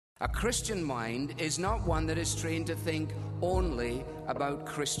A Christian mind is not one that is trained to think only about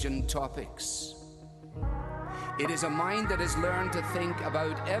Christian topics. It is a mind that has learned to think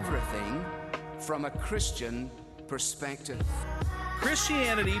about everything from a Christian perspective.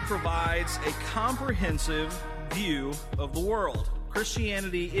 Christianity provides a comprehensive view of the world.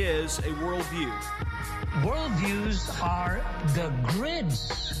 Christianity is a worldview. Worldviews are the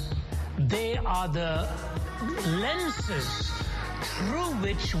grids. They are the lenses through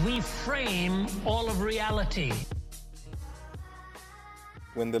which we frame all of reality.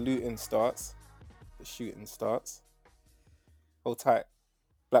 When the looting starts, the shooting starts. Hold tight.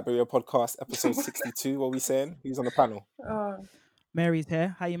 Blackberry Podcast, episode 62. What are we saying? Who's on the panel? Mary's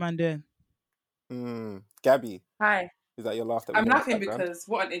here. How you man doing? Gabby. Hi. Is that your laugh that I'm we hear in the laughing background? because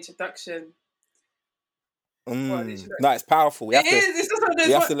what an introduction. No, it's powerful. It's just one of those.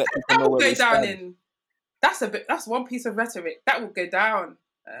 We have to let people that know will where go we down stand. That's one piece of rhetoric that will go down.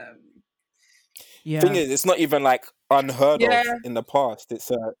 Thing is, it's not even like unheard Yeah. of in the past. It's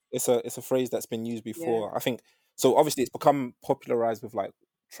a phrase that's been used before. Yeah. I think so. Obviously, it's become popularized with like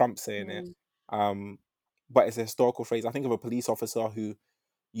Trump saying it. But it's a historical phrase. I think of a police officer who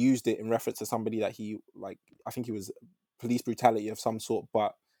used it in reference to somebody that he like. I think he was police brutality of some sort,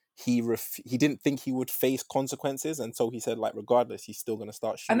 but he didn't think he would face consequences, and so he said like regardless, he's still going to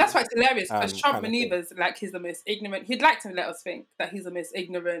start shooting. And that's why it's hilarious because Trump kind of thing. maneuvers like he's the most ignorant. He'd like to let us think that he's the most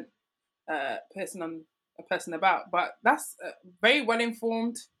ignorant person about, but that's very well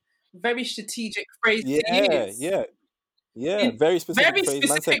informed, very strategic phrase to use. Yeah, very specific Very phrase. Man said,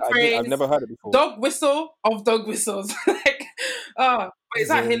 specific phrase. I've never heard it before. Dog whistle of dog whistles. But he's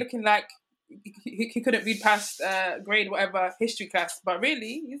out here looking like he couldn't read past grade whatever history class, but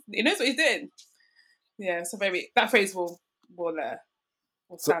really he knows what he's doing. Yeah, so that phrase will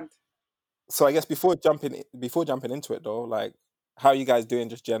stand. So I guess before jumping into it though, like how are you guys doing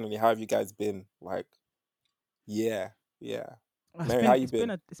just generally? How have you guys been? Like, yeah. Mary, how you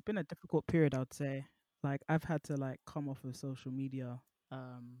been? It's been a difficult period, I'd say. Like I've had to like come off of social media.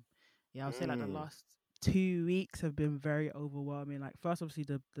 I would say like the last 2 weeks have been very overwhelming. Like first, obviously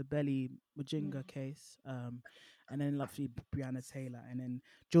the Belly Majinga case, and then obviously Breonna Taylor, and then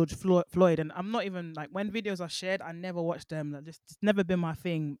George Floyd. And I'm not even like when videos are shared, I never watch them. Like, just it's never been my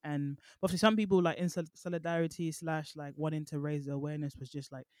thing. And obviously some people like in solidarity / like wanting to raise the awareness was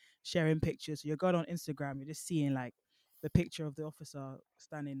just like sharing pictures. So you're going on Instagram, you're just seeing like the picture of the officer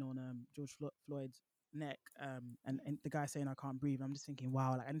standing on George Floyd's neck, and the guy saying I can't breathe. I'm just thinking,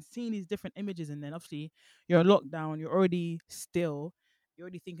 wow, like and seeing these different images, and then obviously you're in lockdown, you're already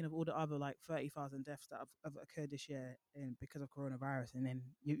thinking of all the other like 30,000 deaths that have occurred this year because of coronavirus, and then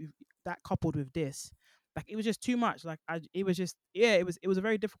you that coupled with this, like it was just too much. Like it was a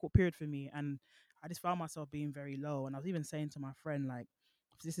very difficult period for me, and I just found myself being very low. And I was even saying to my friend, like,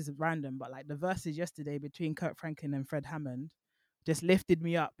 this is random, but like the verses yesterday between Kirk Franklin and Fred Hammond just lifted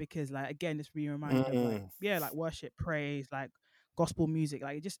me up because like again just being reminded of like worship, praise, like gospel music,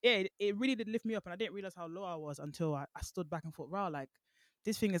 like it really did lift me up, and I didn't realize how low I was until I stood back and thought, wow, like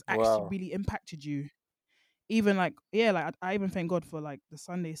this thing has actually really impacted you. Even like I even thank God for like the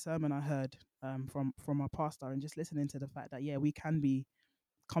Sunday sermon I heard from our pastor, and just listening to the fact that we can be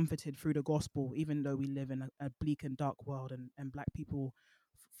comforted through the gospel, even though we live in a bleak and dark world, and black people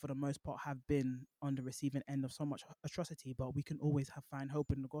for the most part have been on the receiving end of so much atrocity, but we can always find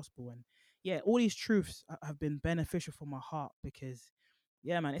hope in the gospel. And all these truths have been beneficial for my heart because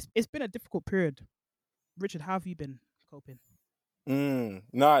man, it's been a difficult period. Richard, how have you been coping?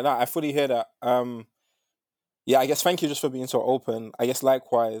 No, I fully hear that. I guess thank you just for being so open. I guess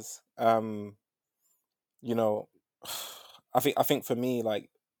likewise, you know, I think for me,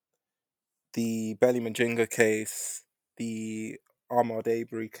 like the Belly Majinga case, the Ahmaud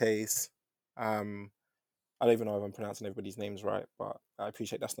Arbery case, I don't even know if I'm pronouncing everybody's names right, but I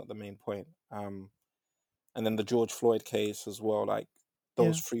appreciate that's not the main point. And then the George Floyd case as well, like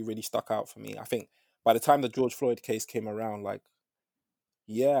those three really stuck out for me. I think by the time the George Floyd case came around, like,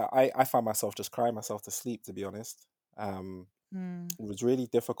 I found myself just crying myself to sleep, to be honest. It was really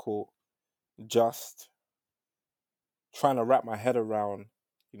difficult just trying to wrap my head around,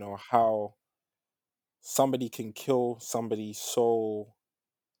 how somebody can kill somebody so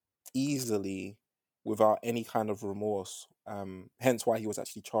easily without any kind of remorse. Hence why he was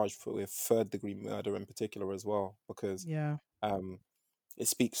actually charged with third-degree murder in particular as well, because it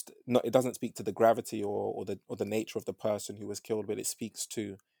doesn't speak to the gravity or the nature of the person who was killed, but it speaks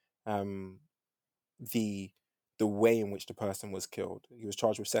to the way in which the person was killed. He was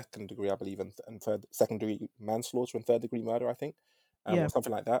charged with second degree, I believe, and second-degree manslaughter and third-degree murder, I think, or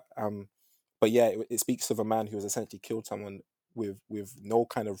something like that. But it speaks of a man who has essentially killed someone with no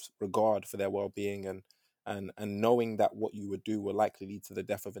kind of regard for their well-being, and knowing that what you would do will likely lead to the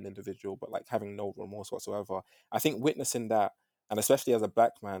death of an individual, but like having no remorse whatsoever. I think witnessing that, and especially as a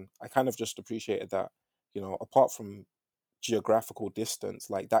black man, I kind of just appreciated that, apart from geographical distance,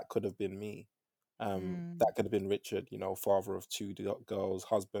 like that could have been me. That could have been Richard, father of two girls,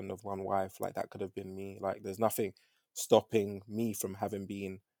 husband of one wife. Like that could have been me. Like there's nothing stopping me from having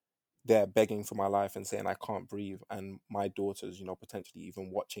been there begging for my life and saying I can't breathe, and my daughters, potentially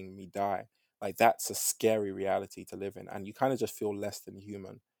even watching me die. Like that's a scary reality to live in, and you kind of just feel less than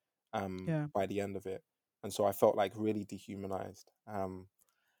human Yeah. by the end of it. And so I felt like really dehumanized.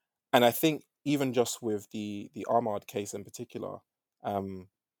 And I think even just with the Ahmad case in particular, um,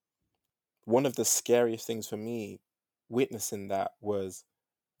 one of the scariest things for me witnessing that was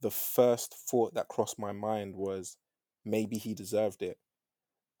the first thought that crossed my mind was maybe he deserved it.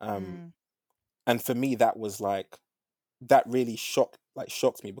 Um, and for me, that was like that really shocked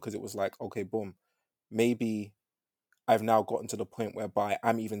me, because it was like, okay, boom, maybe I've now gotten to the point whereby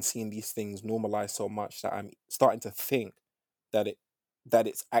I'm even seeing these things normalized so much that I'm starting to think that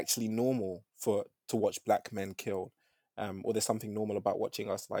it's actually normal to watch black men killed, or there's something normal about watching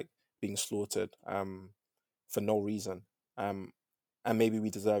us like being slaughtered for no reason, um, and maybe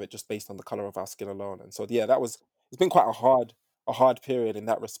we deserve it just based on the color of our skin alone. And so yeah, it's been quite a hard period in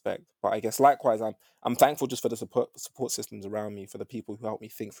that respect. But I guess likewise, I'm thankful just for the support systems around me, for the people who help me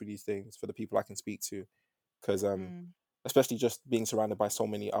think through these things, for the people I can speak to, because especially just being surrounded by so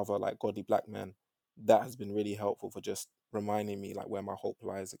many other like godly black men, that has been really helpful for just reminding me like where my hope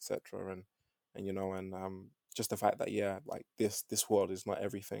lies, etc. And just the fact that, yeah, like this world is not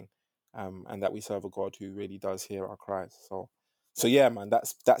everything, and that we serve a God who really does hear our cries. So yeah, man,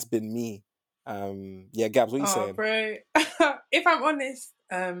 that's been me. Yeah, Gabs, what are you Oh, saying? bro. If I'm honest,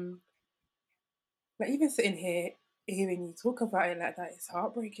 like even sitting here hearing you talk about it like that, it's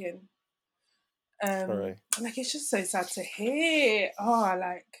heartbreaking. Sorry. Like it's just so sad to hear. Oh,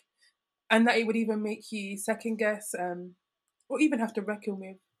 like, and that it would even make you second guess, or even have to reckon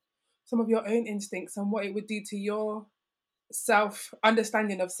with some of your own instincts and what it would do to your self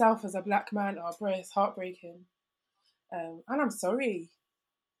understanding of self as a black man. Oh, bro, it's heartbreaking. And I'm sorry.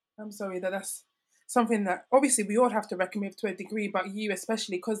 I'm sorry that that's something that obviously we all have to reckon with to a degree, but you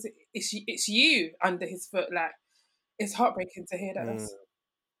especially because it's you under his foot. Like it's heartbreaking to hear that Mm,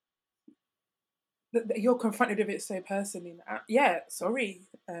 that you're confronted with it so personally. Yeah, sorry.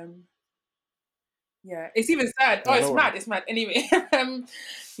 Yeah, it's even sad. Oh, I it's know. mad. It's mad. Anyway,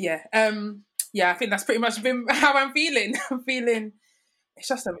 yeah, yeah. I think that's pretty much been how I'm feeling. I'm feeling. It's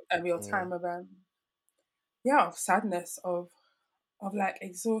just a real Mm, time of yeah, of sadness, of like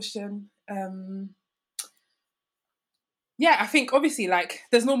exhaustion. Yeah, I think obviously like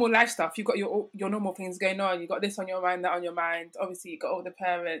there's normal life stuff. You've got your normal things going on. You got this on your mind, that on your mind. Obviously, you got all the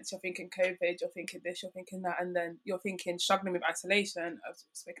parents. You're thinking COVID. You're thinking this. You're thinking that, and then you're thinking struggling with isolation, as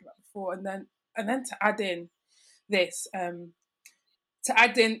we spoken about before. And then to add in this, to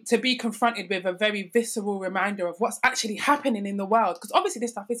add in to be confronted with a very visceral reminder of what's actually happening in the world, because obviously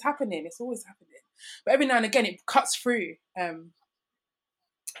this stuff is happening. It's always happening, but every now and again it cuts through.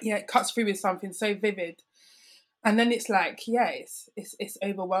 Yeah, it cuts through with something so vivid, and then it's like, yeah, it's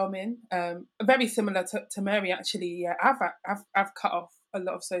overwhelming. Very similar to Mary actually. Yeah, I've cut off a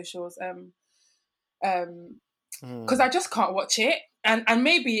lot of socials because mm, I just can't watch it, and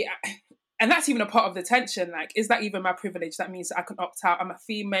maybe. And that's even a part of the tension. Like, is that even my privilege? That means that I can opt out. I'm a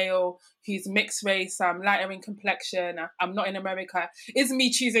female who's mixed race. I'm lighter in complexion. I'm not in America. Is me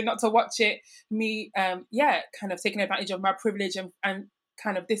choosing not to watch it me, yeah, kind of taking advantage of my privilege and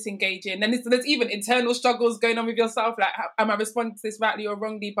kind of disengaging? And there's even internal struggles going on with yourself. Like, am I responding to this rightly or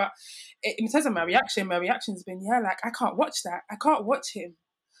wrongly? But in terms of my reaction's been, yeah, like I can't watch that. I can't watch him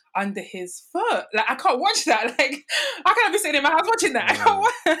under his foot. Like I can't watch that. Like I can't be sitting in my house watching that. mm,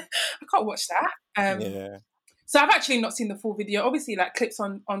 I can't watch that. yeah. So I've actually not seen the full video. Obviously, like clips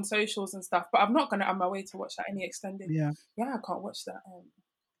on socials and stuff, but I'm not gonna on my way to watch that any extended. Yeah. Yeah, I can't watch that.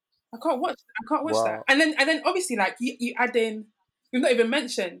 I can't watch. I can't watch that. Wow. And then obviously, like you add in, we've not even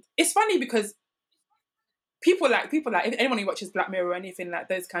mentioned. It's funny because people like if anyone who watches Black Mirror or anything like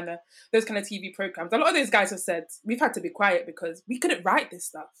those kind of TV programs, a lot of those guys have said we've had to be quiet because we couldn't write this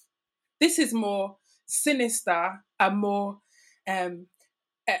stuff. This is more sinister and more um,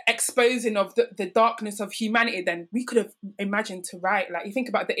 exposing of the darkness of humanity than we could have imagined to write. Like you think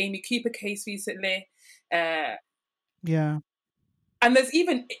about the Amy Cooper case recently, uh, Yeah. and there's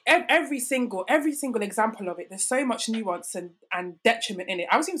even every single example of it. There's so much nuance and detriment in it.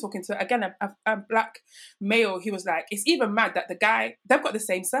 I was even talking to again a black male who was like, it's even mad that the guy they've got the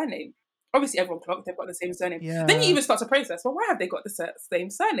same surname. obviously everyone clocked they've got the same surname. Then you Yeah. even start to process, well, why have they got the same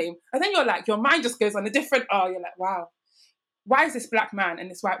surname? And then you're like, your mind just goes on a different. Oh, you're like, wow, why is this black man and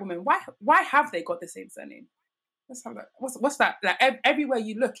this white woman? Why have they got the same surname? What's that? Like everywhere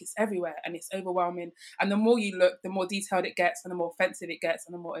you look, it's everywhere, and it's overwhelming. And the more you look, the more detailed it gets, and the more offensive it gets,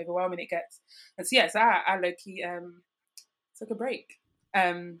 and the more overwhelming it gets. And so yes, I low key took a break.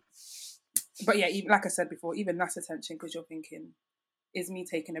 But yeah, even, like I said before, even that's attention because you're thinking, is me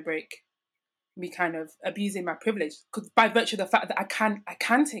taking a break, me kind of abusing my privilege because by virtue of the fact that I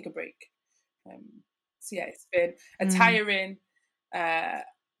can take a break. So yeah, it's been a tiring,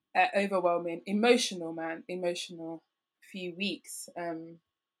 overwhelming, emotional few weeks.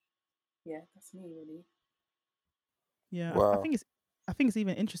 Yeah, that's me really. Yeah, I Wow. think it's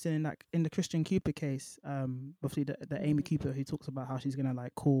even interesting in that in the Christian Cooper case. Obviously the Amy Cooper who talks about how she's gonna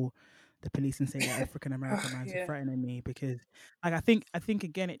like call the police and say that African American man's Yeah. threatening me because like I think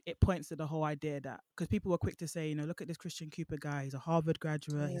again it points to the whole idea that because people were quick to say, look at this Christian Cooper guy, he's a Harvard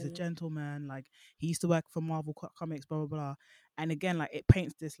graduate, he's a gentleman, like he used to work for Marvel Comics, blah blah blah. And again, like it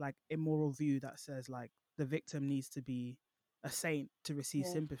paints this like immoral view that says like the victim needs to be a saint to receive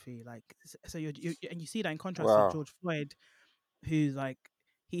Yeah. sympathy. Like so you and you see that in contrast to Wow. George Floyd, who's like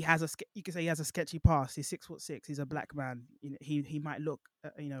you could say he has a sketchy past. He's 6'6". He's a black man. He might look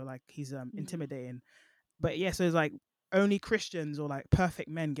like he's intimidating, but yeah. So it's like only Christians or like perfect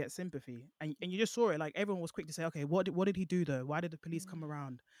men get sympathy, and you just saw it. Like everyone was quick to say, okay, what did he do though? Why did the police come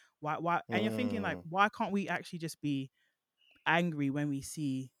around? Why? And you're thinking like, Mm. why can't we actually just be angry when we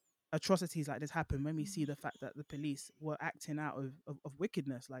see atrocities like this happen, when we see the fact that the police were acting out of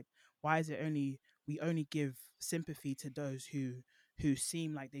wickedness? Like why is it only we only give sympathy to those who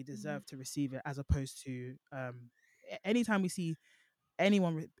seem like they deserve to receive it, as opposed to anytime we see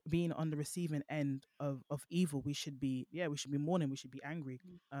anyone being on the receiving end of evil, we should be mourning, we should be angry.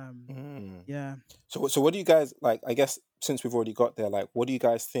 um Mm. yeah. So what do you guys like? I guess since we've already got there, like, what do you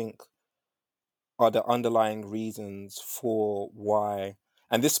guys think are the underlying reasons for why,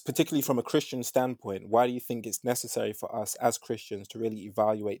 and this particularly from a Christian standpoint, why do you think it's necessary for us as Christians to really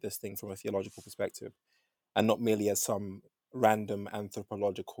evaluate this thing from a theological perspective and not merely as some random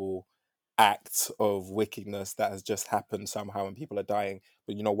anthropological act of wickedness that has just happened somehow and people are dying?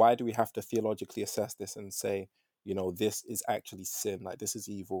 But why do we have to theologically assess this and say, this is actually sin, like this is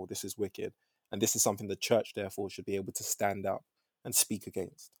evil, this is wicked, and this is something the church therefore should be able to stand up and speak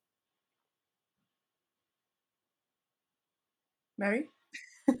against? Mary?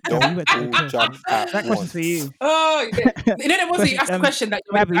 Gabby, you Don't went to go all first. jump at That question's for once. you. Oh, the ones that you Question, ask the question that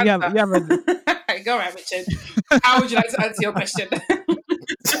you're ready Gabby, you have a to answer. Go right, Richard. How would you like to answer your question?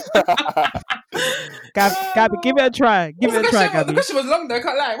 Gabby, give it a try. Give What's it the a try, question? The Gabby. question was long though, I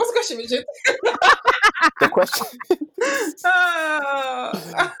can't lie. What's the question, Richard? The question.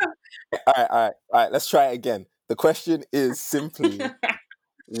 Oh. All right. Let's try it again. The question is simply,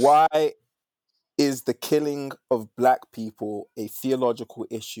 why is the killing of black people a theological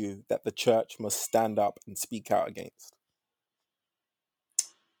issue that the church must stand up and speak out against?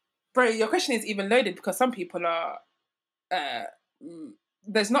 Bro, your question is even loaded because some people are uh,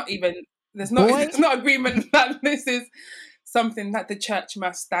 there's not even Boy, there's not agreement that this is something that the church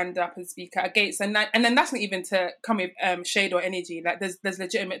must stand up and speak out against, and then that's not even to come with shade or energy. Like there's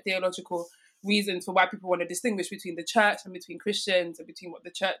legitimate theological reasons for why people want to distinguish between the church and between Christians and between what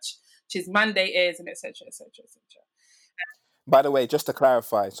the church's mandate is, and etc. etc. etc. By the way, just to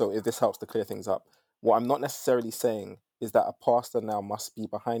clarify, so if this helps to clear things up, what I'm not necessarily saying is that a pastor now must be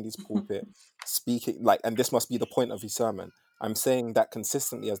behind his pulpit speaking, like, and this must be the point of his sermon. I'm saying that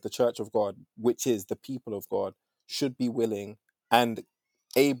consistently, as the church of God, which is the people of God, should be willing and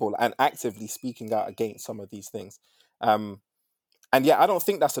able and actively speaking out against some of these things. And yeah, I don't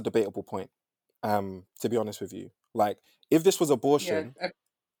think that's a debatable point, to be honest with you. Like, if this was Yeah, abortion,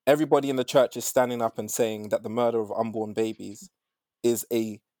 everybody in the church is standing up and saying that the murder of unborn babies is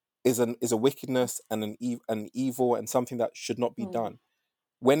a wickedness and an evil and something that should not be done.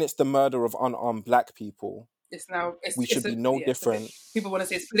 When it's the murder of unarmed black people, it's now we should be no it's a bit. different, People want to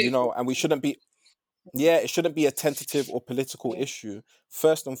say it's political. and we shouldn't be. Yeah, it shouldn't be a tentative or political Yeah. issue.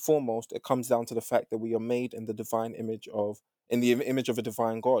 First and foremost, it comes down to the fact that we are made in the divine image in the image of a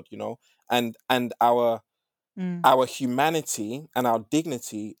divine God, and our humanity and our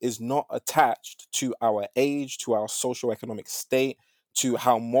dignity is not attached to our age, to our socioeconomic state, to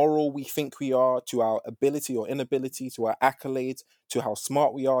how moral we think we are, to our ability or inability, to our accolades, to how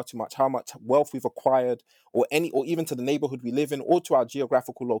smart we are, how much wealth we've acquired, or even to the neighborhood we live in, or to our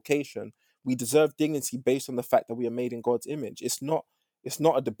geographical location. We deserve dignity based on the fact that we are made in God's image. It's not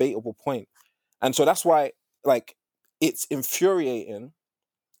a debatable point. And so that's why, like, it's infuriating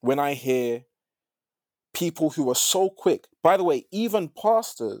when I hear people who are so quick, by the way, even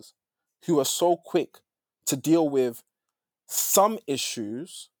pastors who are so quick to deal with some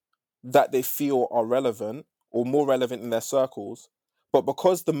issues that they feel are relevant or more relevant in their circles, but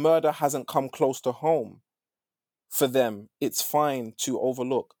because the murder hasn't come close to home for them, it's fine to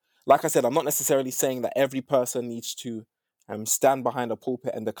overlook. Like I said, I'm not necessarily saying that every person needs to stand behind a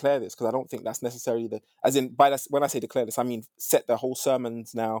pulpit and declare this, because I don't think that's necessarily as in, by that, when I say declare this, I mean set their whole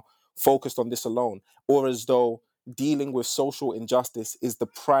sermons now focused on this alone, or as though dealing with social injustice is the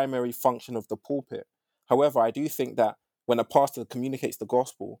primary function of the pulpit. However, I do think that when a pastor communicates the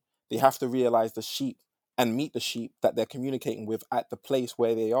gospel, they have to realize the sheep and meet the sheep that they're communicating with at the place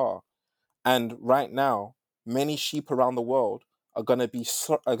where they are. And right now, many sheep around the world are going to be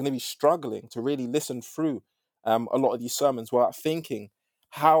struggling to really listen through a lot of these sermons without thinking,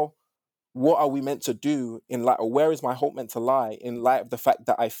 what are we meant to do in light, or where is my hope meant to lie in light of the fact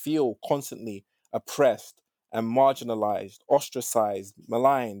that I feel constantly oppressed and marginalized, ostracized,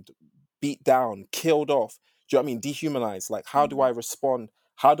 maligned, beat down, killed off? Do you know what I mean? Dehumanized. Like, how do I respond?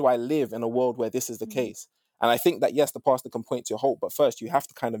 How do I live in a world where this is the case? And I think that, yes, the pastor can point to hope, but first you have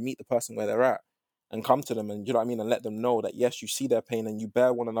to kind of meet the person where they're at and come to them, and you know what I mean, and let them know that, yes, you see their pain and you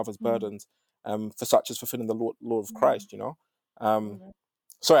bear one another's burdens, for such as fulfilling the law of Christ, you know?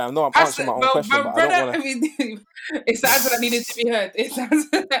 Sorry, I know I'm answering my own question, but I don't brother, want to. I mean, it sounds like that needed to be heard. It sounds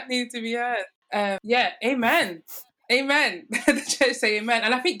like that needed to be heard. Yeah, amen. Amen. The church say amen.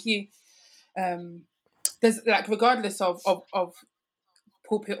 And I think there's like, regardless of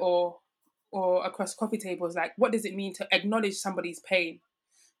pulpit or across coffee tables, like, what does it mean to acknowledge somebody's pain?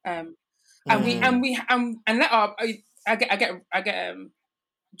 And let our, I get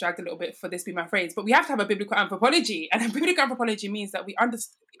dragged a little bit for this being my phrase, but we have to have a biblical anthropology, and a biblical anthropology means that we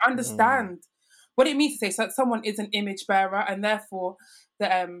understand what it means to say someone is an image bearer, and therefore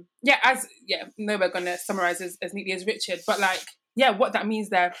no, we're gonna summarize as neatly as Richard, but like, what that means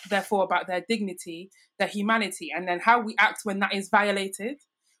therefore about their dignity, their humanity, and then how we act when that is violated,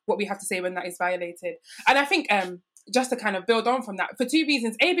 what we have to say when that is violated. And I think just to kind of build on from that, for two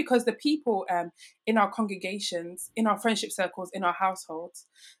reasons: A, because the people in our congregations, in our friendship circles, in our households,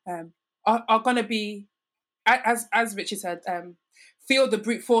 are going to be, as Richard said, feel the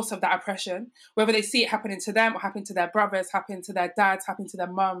brute force of that oppression, whether they see it happening to them or happening to their brothers, happening to their dads, happening to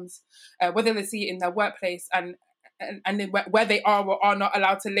their mums, whether they see it in their workplace and where they are or are not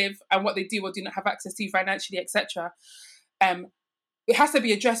allowed to live, and what they do or do not have access to financially, etc. It has to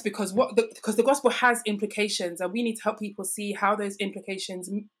be addressed, because because the gospel has implications, and we need to help people see how those implications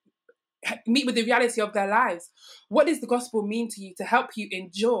meet with the reality of their lives. What does the gospel mean to you to help you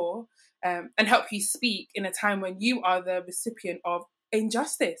endure and help you speak in a time when you are the recipient of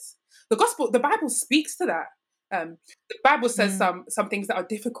injustice? The Bible speaks to that. The Bible says some things that are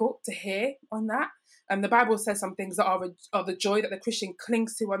difficult to hear on that. And the Bible says some things that are the joy that the Christian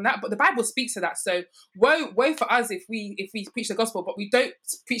clings to on that. But the Bible speaks to that. So woe for us if we preach the gospel, but we don't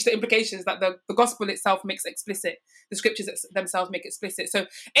preach the implications that the gospel itself makes explicit. The scriptures themselves make explicit. So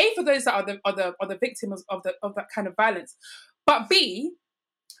A, for those that are the victims of that kind of violence, but B,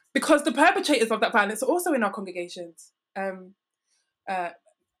 because the perpetrators of that violence are also in our congregations.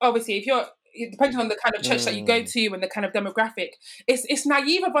 Obviously, if you're, depending on the kind of church that you go to and the kind of demographic, it's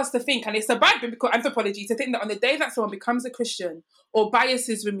naive of us to think, and it's a bad biblical anthropology to think that on the day that someone becomes a Christian, all bias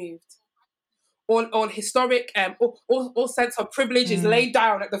is removed, all historic, all sense of privilege is laid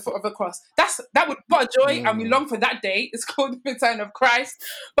down at the foot of a cross. That would put a joy, and we long for that day. It's called the return of Christ.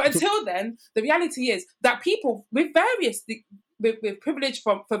 But until then, the reality is that people with privilege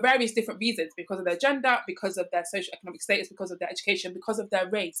for various different reasons, because of their gender, because of their socioeconomic status, because of their education, because of their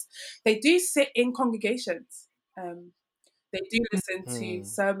race, they do sit in congregations. They do listen to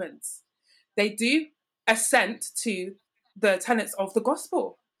sermons. They do assent to the tenets of the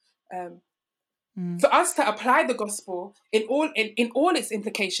gospel. For us to apply the gospel in all its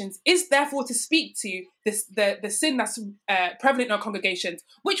implications is therefore to speak to the sin that's prevalent in our congregations,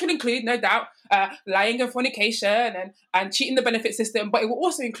 which will include, no doubt, lying and fornication and cheating the benefit system, but it will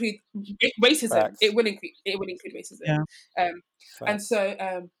also include racism. Facts. It will include racism. And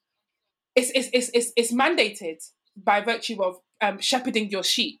so it's mandated by virtue of shepherding your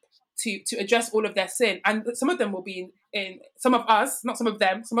sheep to address all of their sin, and some of them will be in some of us, not some of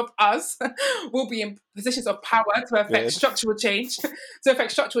them, some of us will be in positions of power to affect structural change,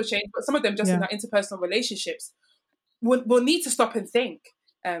 but some of them just in our interpersonal relationships will need to stop and think.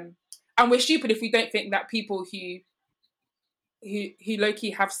 And we're stupid if we don't think that people who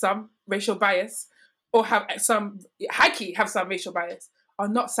low-key have some racial bias, or have some high-key have some racial bias, are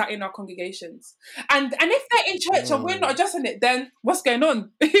not sat in our congregations. And if they're in church and we're not addressing it, then what's going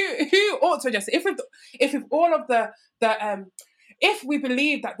on? Who ought to address it? If all of the if we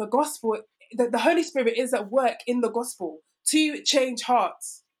believe that the gospel, that the Holy Spirit is at work in the gospel to change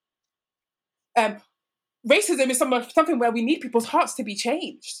hearts, racism is something where we need people's hearts to be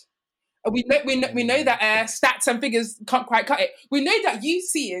changed. We know that stats and figures can't quite cut it. We know that you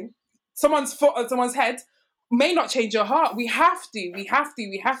seeing someone's foot on someone's head may not change your heart. We have to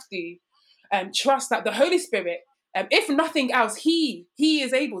trust that the Holy Spirit, if nothing else, He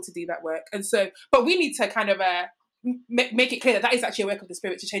is able to do that work. And so, but we need to kind of make it clear that is actually a work of the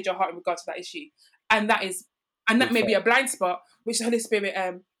Spirit to change your heart in regard to that issue, and that may be a blind spot which the Holy Spirit,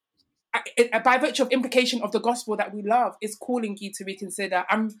 by virtue of implication of the gospel that we love, is calling you to reconsider.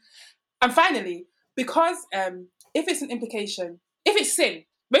 And finally, because if it's an implication, if it's sin,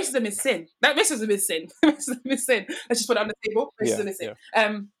 racism is sin. That racism is sin. Racism is sin. Let's just put it on the table. Racism is sin.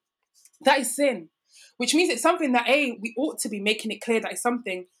 That is sin, which means it's something that we ought to be making it clear that it's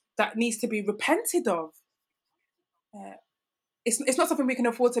something that needs to be repented of. It's not something we can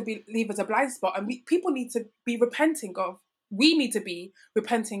afford to leave as a blind spot, and people need to be repenting of. We need to be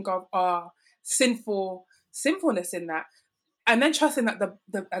repenting of our sinfulness in that. And then trusting that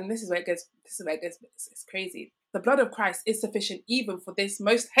and this is where it goes. It's crazy. The blood of Christ is sufficient even for this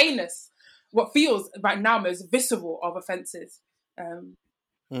most heinous, what feels right now most visceral of offences. So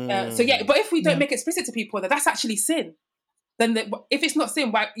yeah, but if we don't make it explicit to people that that's actually sin, then if it's not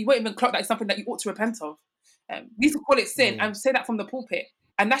sin, you won't even clock that it's something that you ought to repent of. We used to call it sin and say that from the pulpit,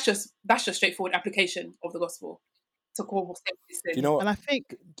 and that's just straightforward application of the gospel to call sin. You know what? And I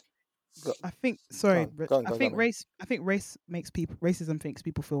think race makes people, racism makes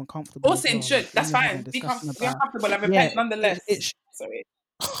people feel uncomfortable. All sin should. That's fine. Be uncomfortable and repent nonetheless. Sorry.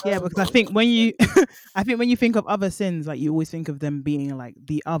 Yeah, because I think when you think of other sins, like you always think of them being like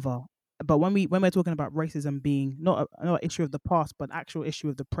the other. But when we're talking about racism being not an issue of the past, but actual issue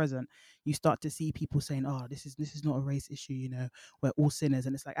of the present, you start to see people saying, "Oh, this is not a race issue. We're all sinners."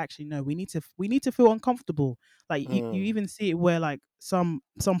 And it's like, actually, no, we need to feel uncomfortable. Like you even see it where like some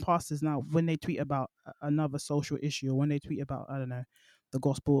pastors now, when they tweet about another social issue, or when they tweet about, I don't know, the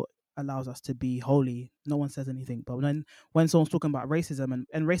gospel allows us to be holy, no one says anything. But when someone's talking about racism,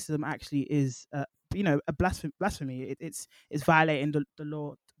 and racism actually is a blasphemy, it's violating the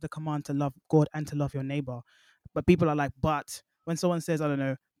law, the command to love God and to love your neighbor. But people are like, but when someone says, I don't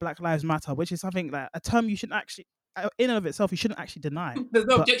know, Black Lives Matter, which is something like a term you shouldn't actually, in and of itself, you shouldn't actually deny. There's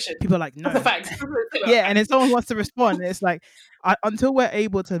no objection. People are like, no. That's a fact. Yeah, and then someone wants to respond. It's like, until we're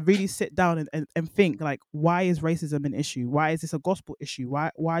able to really sit down and think, like, why is racism an issue? Why is this a gospel issue?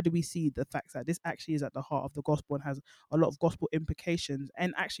 Why do we see the facts that this actually is at the heart of the gospel and has a lot of gospel implications,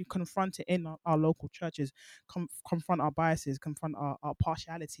 and actually confront it in our local churches, confront our biases, confront our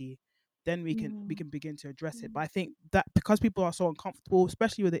partiality, then we can begin to address it. But I think that because people are so uncomfortable,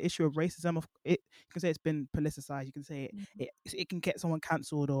 especially with the issue of racism, you can say it's been politicized. You can say it can get someone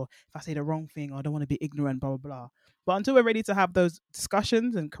cancelled, or if I say the wrong thing, or I don't want to be ignorant, blah blah blah. But until we're ready to have those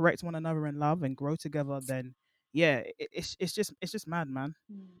discussions and correct one another in love and grow together, then yeah, it's just mad, man.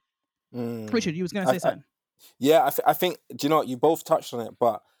 Richard, you was gonna say something. I think, do you know what? You both touched on it,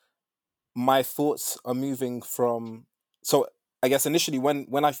 but my thoughts are moving from. So I guess initially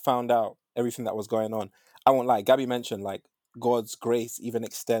when I found out everything that was going on, I won't lie, Gabby mentioned like God's grace even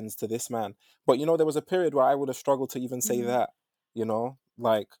extends to this man. But there was a period where I would have struggled to even say that,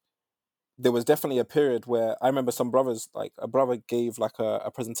 like there was definitely a period where I remember some brothers, like a brother gave like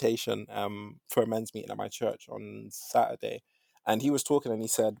a presentation for a men's meeting at my church on Saturday, and he was talking and he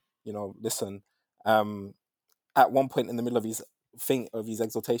said, listen, at one point in the middle of his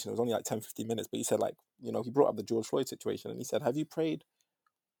exhortation, it was only like 10-15 minutes, but he said, like, he brought up the George Floyd situation, and he said, have you prayed,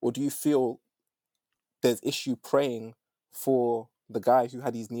 or do you feel there's issue praying for the guy who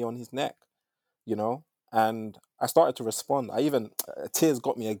had his knee on his neck? And I started to respond. I even tears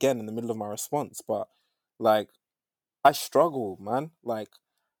got me again in the middle of my response, but like I struggle, man. Like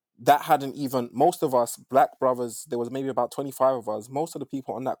that hadn't even, most of us black brothers, there was maybe about 25 of us, most of the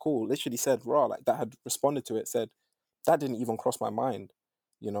people on that call literally said, raw, like that had responded to it, said that didn't even cross my mind.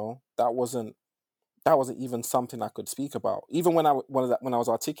 That wasn't even something I could speak about, even when I was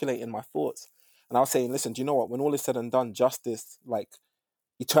articulating my thoughts, and I was saying, listen, do you know what, when all is said and done, justice, like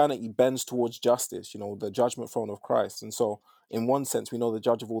eternity bends towards justice, the judgment throne of Christ. And so in one sense, we know the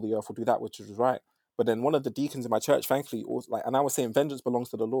judge of all the earth will do that which is right. But then one of the deacons in my church, thankfully, and I was saying vengeance belongs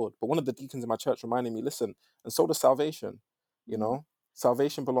to the Lord, but one of the deacons in my church reminded me, listen, and so does salvation.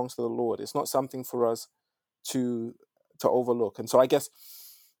 Salvation belongs to the Lord. It's not something for us to overlook. And so I guess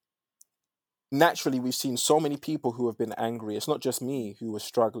naturally we've seen so many people who have been angry. It's not just me who was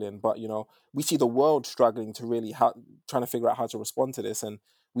struggling, but we see the world struggling to really trying to figure out how to respond to this, and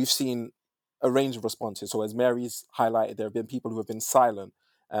we've seen a range of responses. So as Mary's highlighted, there have been people who have been silent.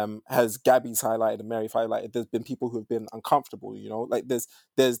 As Gabby's highlighted and Mary's highlighted, there's been people who have been uncomfortable. Like there's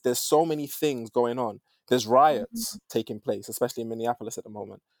so many things going on. There's riots taking place, especially in Minneapolis at the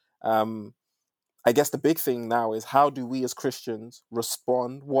moment. I guess the big thing now is, how do we as Christians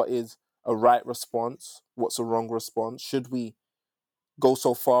respond? What is a right response? What's a wrong response? Should we go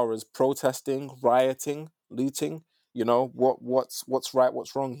so far as protesting, rioting, looting? What's right,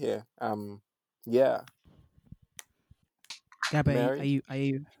 what's wrong here? Yeah. Gabby, Mary?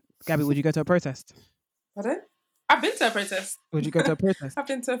 Gabby, would you go to a protest? Pardon? I've been to a protest. Would you go to a protest? I've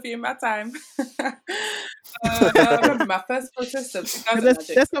been to a few in my time. I remember my first protest of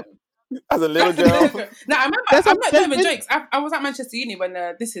 2000. As a little girl. No, I remember. I'm not even jokes. I was at Manchester Uni when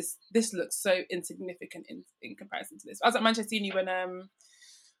this looks so insignificant in comparison to this. I was at Manchester Uni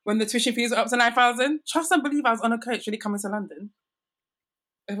when the tuition fees were up to 9,000. Trust and believe I was on a coach really coming to London.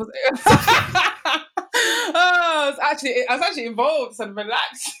 It was. I was actually involved. So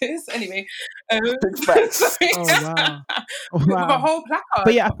relax. Anyway, Big facts. Oh wow! With a whole placard.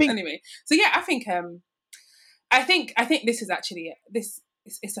 But yeah, I think anyway. So yeah, I think this is actually this.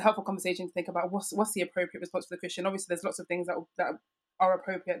 It's a helpful conversation to think about what's the appropriate response for the Christian. Obviously, there's lots of things that are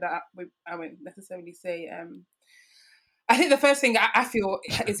appropriate that I won't necessarily say. I think the first thing I feel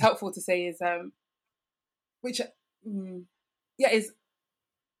is helpful to say is is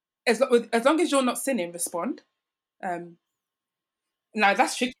as long as you're not sinning, respond. Now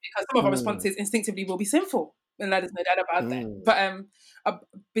that's tricky because some of our responses instinctively will be sinful, and there's no doubt about that. But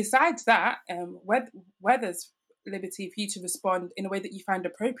besides that, where there's liberty for you to respond in a way that you find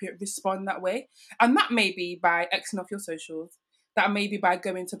appropriate, respond that way, and that may be by Xing off your socials, that may be by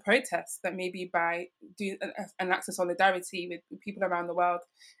going to protests, that may be by doing an act of solidarity with people around the world.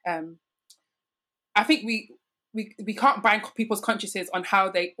 I think we can't bind people's consciences on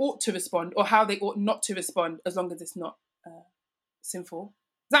how they ought to respond or how they ought not to respond, as long as it's not sinful.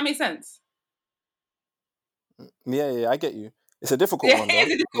 Does that make sense? Yeah, I get you. It's a difficult one, though.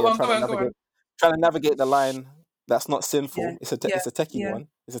 It's a difficult one. Go on. Trying to navigate the line that's not sinful. Yeah. It's a techie one.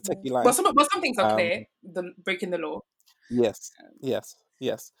 It's a techie line. Well, some things are clear. Breaking the law. Yes.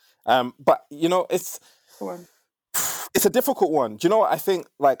 But it's a difficult one. Do you know what I think?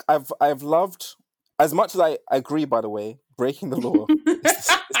 Like I've loved, as much as I agree. By the way, breaking the law.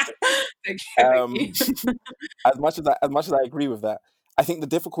 As much as I agree with that, I think the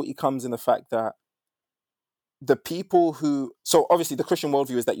difficulty comes in the fact that the people who, so obviously the Christian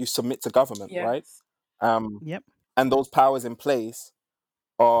worldview is that you submit to government, right? Yep. And those powers in place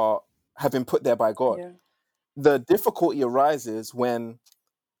have been put there by God. Yeah. The difficulty arises when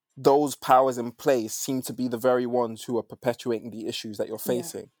those powers in place seem to be the very ones who are perpetuating the issues that you're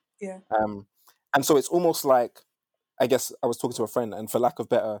facing. Yeah. And so it's almost like, I guess I was talking to a friend, and for lack of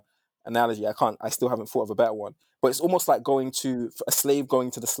better analogy, I still haven't thought of a better one, but it's almost like a slave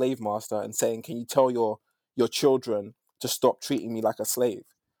going to the slave master and saying, can you tell your children to stop treating me like a slave,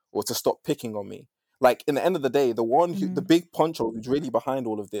 or to stop picking on me? Like, in the end of the day, the one the big poncho who's really behind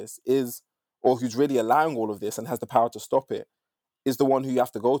all of this or who's really allowing all of this and has the power to stop it, is the one who you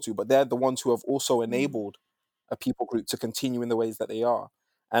have to go to. But they're the ones who have also enabled a people group to continue in the ways that they are,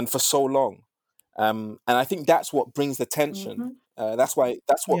 and for so long. And I think that's what brings the tension. That's what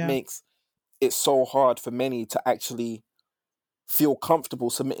makes it so hard for many to actually feel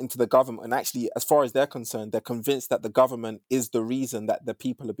comfortable submitting to the government. And actually, as far as they're concerned, they're convinced that the government is the reason that the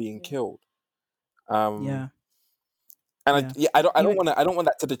people are being killed. Yeah. And I don't want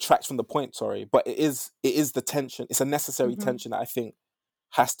that to detract from the point. Sorry, but it is the tension. It's a necessary tension that I think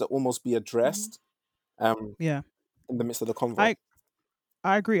has to almost be addressed. In the midst of the convo.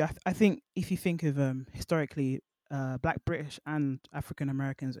 I agree. I think if you think of historically, Black British and African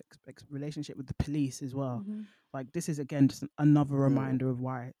Americans' relationship with the police as well, like this is again just another reminder of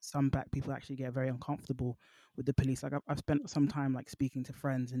why some Black people actually get very uncomfortable with the police. Like I've spent some time like speaking to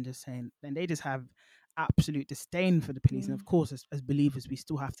friends and just saying, and they just have absolute disdain for the police. And of course, as believers, we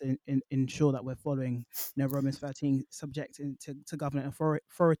still have to ensure that we're following, Romans 13, subjecting to government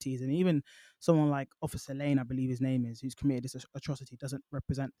authorities. And even someone like Officer Lane, I believe his name is, who's committed this atrocity, doesn't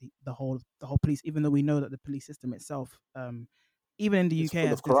represent the whole police, even though we know that the police system itself, even in the UK,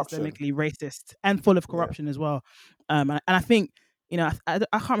 has been systemically racist and full of corruption as well. And I think, I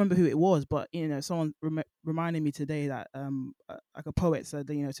can't remember who it was, but someone reminded me today that like a poet said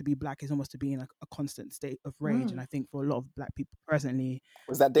that to be Black is almost to be in a constant state of rage. And I think for a lot of Black people presently,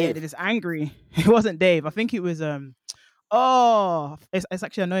 was that Dave? They're just angry. It wasn't Dave. I think it was Oh, it's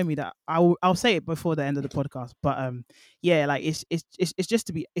actually annoying me that I'll say it before the end of the podcast, but yeah, like it's just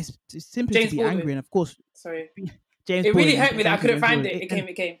to be it's simply to James be angry, Baldwin. and of course Sorry. James It really Baldwin. hurt me that I Thank you, couldn't James find Baldwin. it. It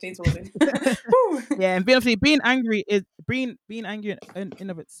came. James Baldwin. Yeah, and being obviously being angry is being angry in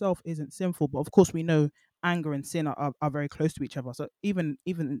of itself isn't sinful, but of course we know anger and sin are very close to each other. So even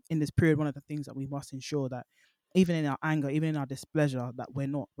in this period, one of the things that we must ensure that even in our anger, even in our displeasure, that we're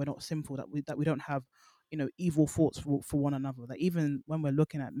not sinful, that we don't have evil thoughts for one another. That even when we're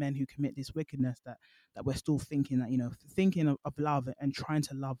looking at men who commit this wickedness, that we're still thinking that thinking of love and trying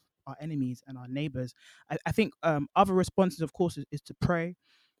to love our enemies and our neighbors. I think other responses, of course, is to pray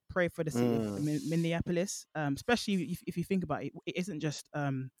for the city of Mm, Minneapolis, especially if you think about it. It isn't just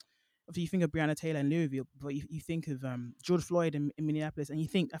if you think of Breonna Taylor in Louisville, but you think of George Floyd in Minneapolis, and you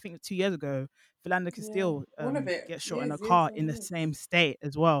think I think 2 years ago, Philando Yeah, Castile all of it. gets shot in a Years car and in the years. same state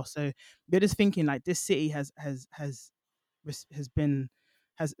as well. So you're just thinking like this city has been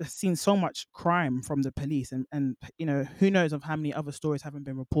has seen so much crime from the police, and who knows of how many other stories haven't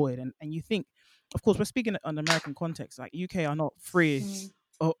been reported, and you think, of course, we're speaking on American context, like UK are not free Mm,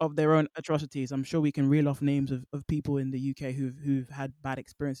 of their own atrocities. I'm sure we can reel off names of people in the UK who've had bad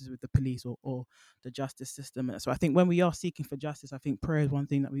experiences with the police or the justice system. And so I think when we are seeking for justice, I think prayer is one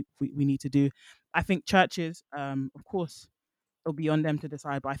thing that we need to do. I think churches, of course, it'll be on them to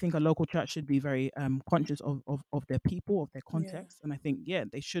decide, but I think a local church should be very conscious of their people, of their yeah. context. And I think, yeah,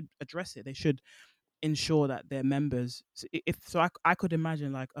 they should address it. They should ensure that their members, if so, I could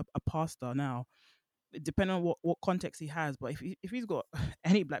imagine like a pastor now, depending on what context he has. But if he's got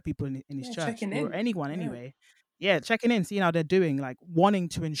any black people in his Yeah, church checking or in. anyone Yeah. anyway, yeah, checking in, seeing how they're doing, like wanting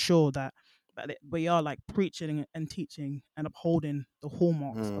to ensure that we are like preaching and teaching and upholding the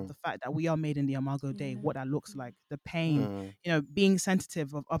hallmarks of mm, the fact that we are made in the Imago Dei, Yeah. what that looks like, the pain, mm, being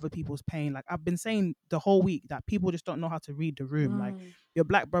sensitive of other people's pain. Like I've been saying the whole week that people just don't know how to read the room. Like Mm. your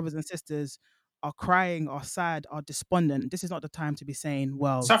black brothers and sisters are crying, are sad, are despondent. This is not the time to be saying,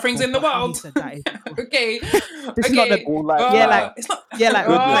 well, Sufferings well, in the for how he world. said that is Okay. this is not the Okay. all like yeah, that. like It's not. yeah, like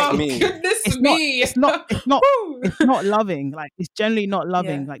Goodness Oh, it's me. goodness it's not me. it's not it's not Woo. it's not loving. Like it's generally not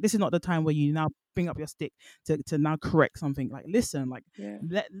loving. Yeah. Like this is not the time where you now bring up your stick to now correct something. Like listen, like Yeah.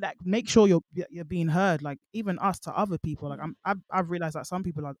 make sure you're being heard. Like even us to other people. Like Mm, I've realized that some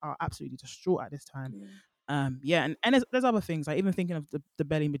people are absolutely distraught at this time. Yeah. Yeah, and there's other things, like even thinking of the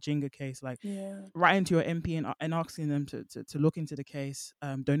Belly Majinga case, like Yeah. writing to your MP and asking them to look into the case,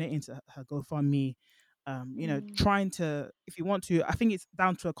 donating to her GoFundMe, Mm, trying to, if you want to, I think it's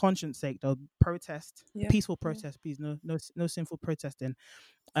down to a conscience sake though, protest, Yeah. peaceful Yeah. protest, please, no sinful protesting.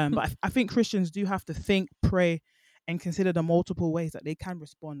 But I think Christians do have to think, pray, and consider the multiple ways that they can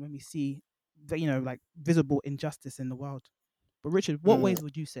respond when we see the, like visible injustice in the world. But Richard, what Mm. ways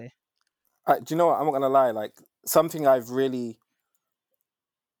would you say? Do you know what? I'm not gonna lie. Like something I've really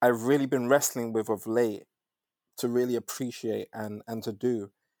been wrestling with of late to really appreciate and to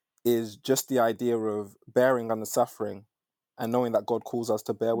do is just the idea of bearing under suffering and knowing that God calls us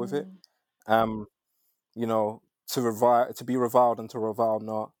to bear with it. Mm, Um, to be reviled and to revile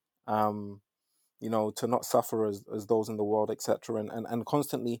not. Um, to not suffer as those in the world, etc. And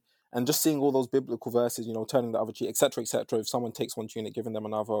constantly and just seeing all those biblical verses, turning the other cheek, etc., etc. If someone takes one tunic, giving them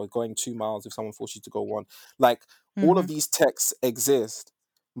another, going 2 miles if someone forces you to go one. Like all Mm-hmm. of these texts exist,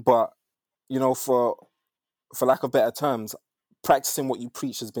 but for lack of better terms, practicing what you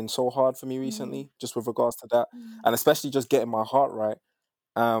preach has been so hard for me mm, recently, just with regards to that, mm, and especially just getting my heart right.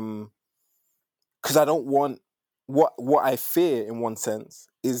 Because I don't want what I fear in one sense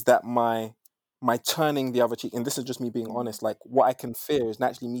is that my turning the other cheek, and this is just me being mm, honest, like what I can fear is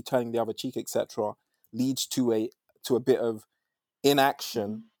naturally me turning the other cheek, etc., leads to a bit of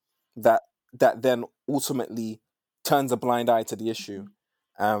inaction mhm, that then ultimately turns a blind eye to the issue, mhm.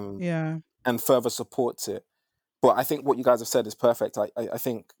 um, Yeah. and further supports it. But I think what you guys have said is perfect. I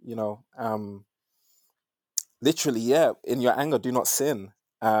think literally, yeah, in your anger, do not sin.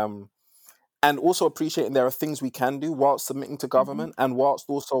 Um, and also appreciating there are things we can do whilst submitting to Mhm. government, and whilst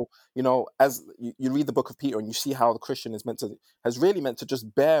also, as you read the book of Peter and you see how the Christian has really meant to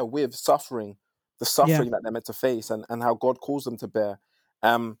just bear with suffering, the Yeah. suffering that they're meant to face, and how God calls them to bear.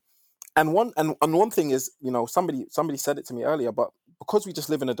 Um, and one thing is, somebody said it to me earlier, but because we just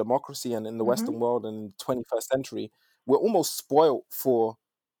live in a democracy and in the Western Mhm. world and in the 21st century, we're almost spoilt for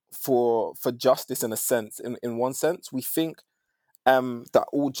justice in a sense. In one sense, we think that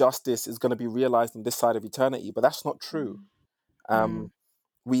all justice is going to be realized on this side of eternity, but that's not true. Mm, Mm. Um,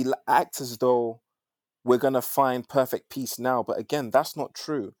 we act as though we're going to find perfect peace now, but again, that's not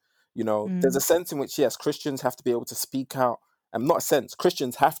true. There's a Mm. sense in which, yes, Christians have to be able to speak out. Not a sense.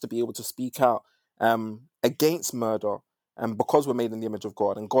 Christians have to be able to speak out against murder, and because we're made in the image of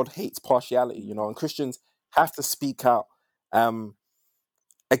God, and God hates partiality, you know, and Christians have to speak out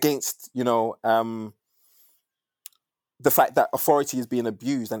against, you know, the fact that authority is being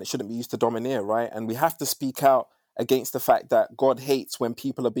abused and it shouldn't be used to domineer, right? And we have to speak out against the fact that God hates when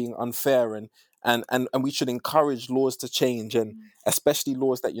people are being unfair, and we should encourage laws to change, and especially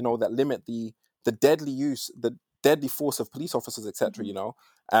laws that, you know, that limit the deadly force of police officers, etc., you know,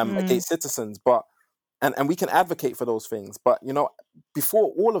 against citizens. But and we can advocate for those things. But, you know,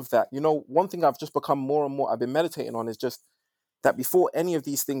 before all of that, you know, one thing I've just become more and more, I've been meditating on, is just that before any of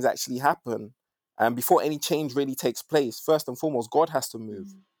these things actually happen, and before any change really takes place, first and foremost, God has to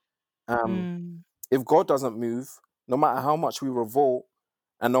move. If God doesn't move, no matter how much we revolt,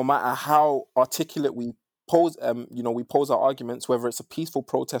 and no matter how articulate we pose, you know, we pose our arguments, whether it's a peaceful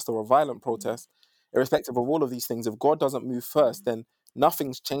protest or a violent protest, irrespective of all of these things, if God doesn't move first, then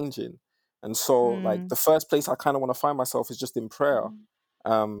nothing's changing. And so, like, the first place I kind of want to find myself is just in prayer.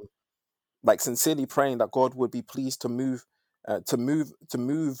 Like, sincerely praying that God would be pleased to move the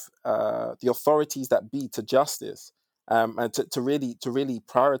authorities that be to justice, and to really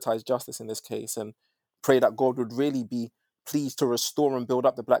prioritize justice in this case, and pray that God would really be pleased to restore and build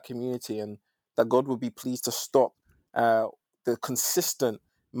up the Black community, and that God would be pleased to stop the consistent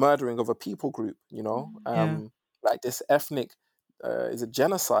murdering of a people group, you know, like this ethnic is a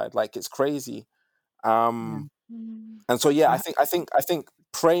genocide, like it's crazy. And so, yeah, I think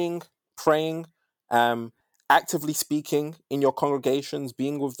praying, actively speaking in your congregations,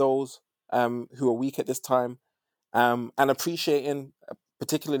 being with those who are weak at this time, and appreciating,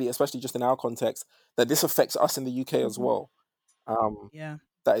 particularly, especially just in our context, that this affects us in the UK as well.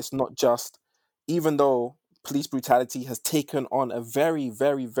 That it's not just, even though police brutality has taken on a very,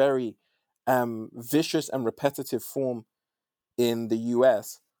 very, very vicious and repetitive form in the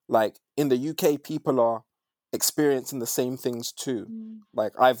US, like in the UK, people are experiencing the same things too.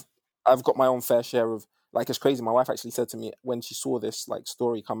 Like I've got my own fair share of, like, it's crazy. My wife actually said to me when she saw this like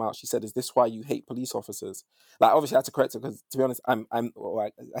story come out, she said, "Is this why you hate police officers?" Like, obviously I had to correct her, because, to be honest, I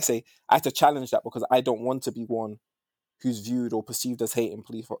say I had to challenge that, because I don't want to be one who's viewed or perceived as hating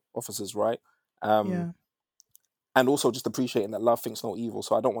police officers, right? And also just appreciating that love thinks no evil.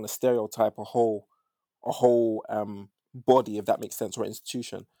 So I don't want to stereotype a whole body, if that makes sense, or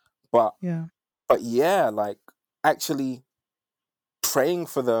institution. But yeah, like, actually praying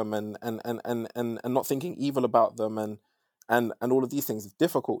for them, and not thinking evil about them, and all of these things is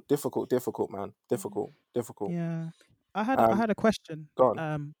difficult, man. Difficult. I Um had a question. Go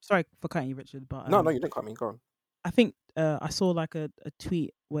on. Sorry for cutting you, Richard, but No, you didn't cut me. Go on. I think I saw like a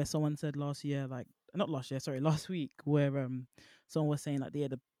tweet where someone said last year, like not last year, sorry, last week, where someone was saying like, yeah,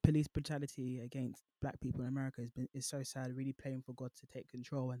 the police brutality against Black people in America is so sad, really praying for God to take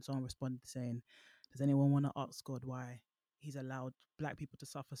control. And someone responded saying, does anyone want to ask God why He's allowed Black people to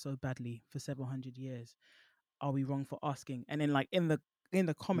suffer so badly for 700 years? Are we wrong for asking? And then, like, in the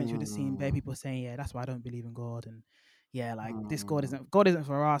comments, you'd have seen bare people saying, yeah, that's why I don't believe in God, and yeah, like, this God isn't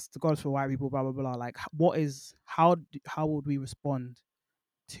for us, the God's for white people, blah blah blah. Like, how would we respond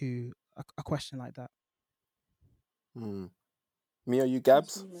to a question like that? Me or you,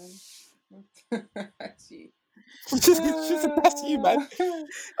 Gabs? That's you. She said, "That's you, man."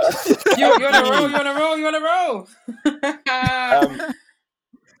 You're on a roll.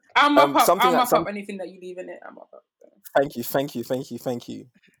 I'll mop up anything that you leave in it. I'll mop up. Thank you. Thank you.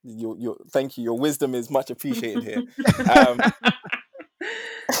 Your wisdom is much appreciated here.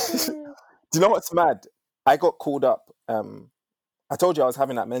 Do you know what's mad? I got called up. I told you I was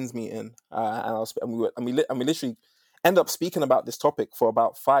having that men's meeting, and we literally end up speaking about this topic for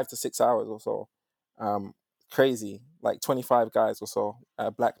about 5 to 6 hours or so. Crazy, like 25 guys or so,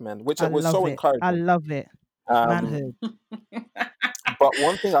 Black men, which was so encouraging. I love it. Manhood. But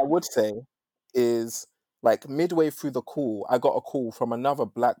one thing I would say is, like, midway through the call, I got a call from another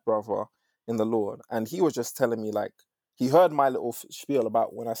Black brother in the Lord, and he was just telling me, like, he heard my little spiel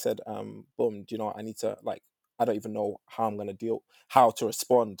about when I said, boom, do you know, I need to, like, I don't even know how I'm gonna how to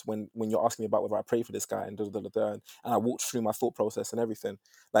respond when you're asking me about whether I pray for this guy, and and I walked through my thought process and everything,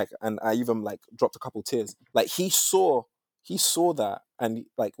 like, and I even, like, dropped a couple tears. Like, he saw that, and,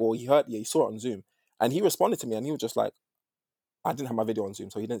 like, well, he saw it on Zoom, and he responded to me, and he was just like, I didn't have my video on Zoom,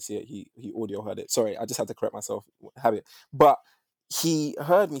 so he didn't see it. He audio heard it. Sorry, I just had to correct myself. Have it. But he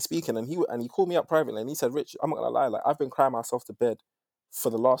heard me speaking, and he called me up privately, and he said, "Rich, I'm not gonna lie. Like, I've been crying myself to bed for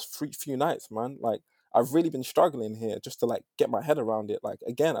the last few nights, man. Like, I've really been struggling here just to, like, get my head around it. Like,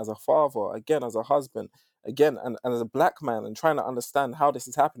 again, as a father, again as a husband, again, and as a Black man, and trying to understand how this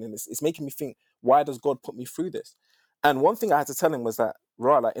is happening. It's making me think, why does God put me through this?" And one thing I had to tell him was that,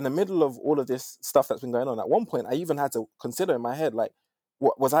 right, like in the middle of all of this stuff that's been going on, at one point I even had to consider in my head, like,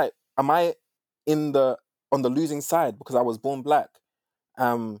 am I in the on the losing side because I was born black?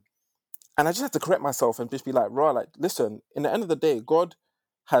 Um, and I just had to correct myself and just be like, right, like, listen, in the end of the day, God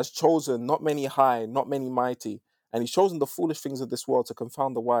has chosen not many high, not many mighty, and He's chosen the foolish things of this world to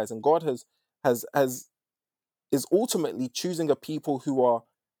confound the wise. And God has is ultimately choosing a people who are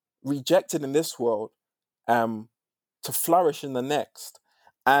rejected in this world, um, to flourish in the next.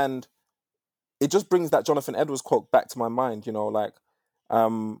 And it just brings that Jonathan Edwards quote back to my mind, like,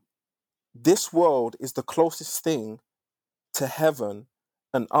 um, this world is the closest thing to heaven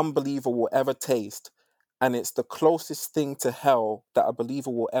an unbeliever will ever taste, and it's the closest thing to hell that a believer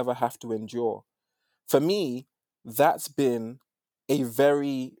will ever have to endure. For me, that's been a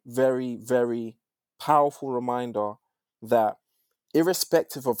very, very, very powerful reminder that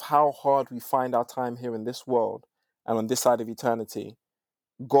irrespective of how hard we find our time here in this world and on this side of eternity,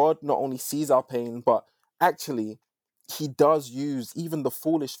 God not only sees our pain, but actually He does use even the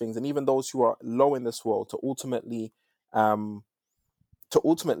foolish things and even those who are low in this world um to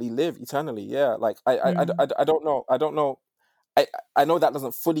ultimately live eternally. Yeah, like I don't know. I I know that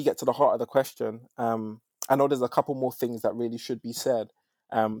doesn't fully get to the heart of the question. I know there's a couple more things that really should be said.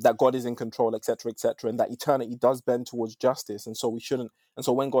 That God is in control, etc., etc., and that eternity does bend towards justice, and so we shouldn't. And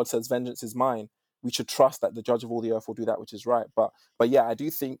so when God says, "Vengeance is mine," we should trust that the Judge of all the earth will do that which is right. But yeah, I do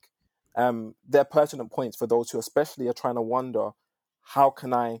think they're pertinent points for those who especially are trying to wonder, how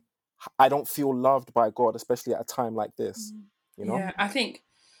can I don't feel loved by God, especially at a time like this. You know? Yeah, I think.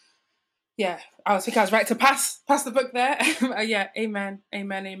 Yeah, I think I was right to pass the book there. Yeah, amen,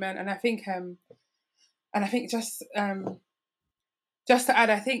 amen, amen. And I think just to add,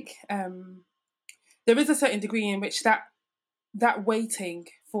 I think there is a certain degree in which that waiting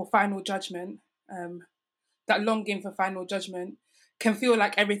for final judgment, um, that longing for final judgment, can feel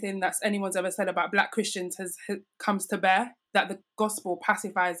like everything that's anyone's ever said about Black Christians has comes to bear. That the gospel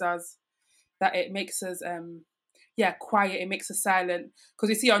pacifies us, that it makes us quiet, it makes us silent, because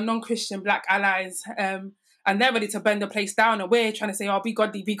we see our non-Christian Black allies, and they're ready to burn the place down, and we're trying to say, oh, be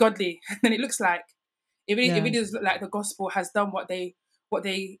godly, be godly. And then it looks like it really does look like the gospel has done what they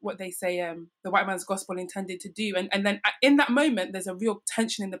say the white man's gospel intended to do. And then in that moment there's a real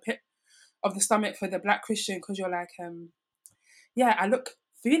tension in the pit of the stomach for the Black Christian, because you're like, I look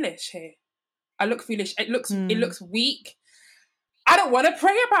foolish here. I look foolish. It looks weak. I don't want to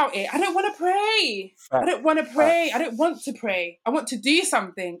pray about it. I don't want to pray. I don't want to pray. I don't want to pray. I want to do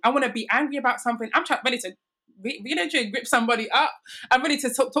something. I want to be angry about something. I'm ready to grip somebody up. I'm ready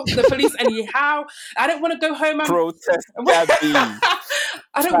to talk to the police anyhow. I don't want to go home and Protest Gabby.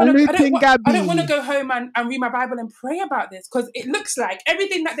 I don't want to. I don't want to go home and read my Bible and pray about this, because it looks like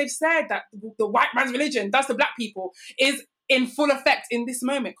everything that they've said that the white man's religion does to Black people is in full effect in this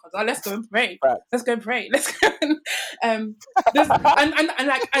moment. Because let's go and pray. Let's go and pray. Let's go and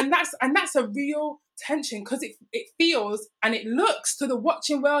that's a real tension, because it feels and it looks to the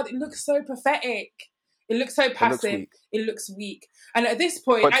watching world. It looks so pathetic. It looks so passive. It looks weak. And at this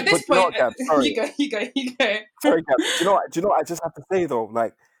point, Gab, you go. Sorry, Gab. Do you know what I just have to say though?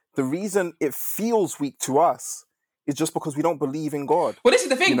 Like, the reason it feels weak to us is just because we don't believe in God. Well, this is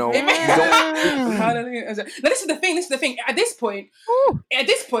the thing. We don't. Hallelujah. Now, this is the thing. At this point,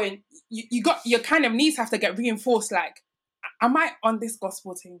 you got your kind of needs have to get reinforced. Like, am I on this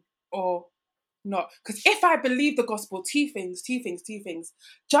gospel thing or not? Because if I believe the gospel, two things.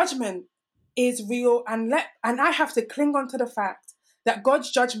 Judgment is real, and I have to cling on to the fact that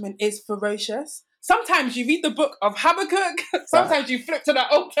God's judgment is ferocious. Sometimes you read the book of Habakkuk, sometimes you flip to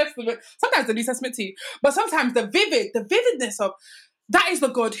the Old Testament, sometimes the New Testament too, but sometimes the vividness of that is the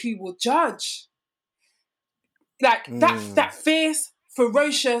God who will judge. Like that fierce,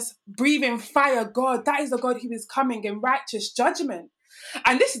 ferocious, breathing fire God, that is the God who is coming in righteous judgment.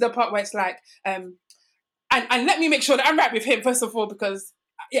 And this is the part where it's like, and let me make sure that I'm right with him first of all, because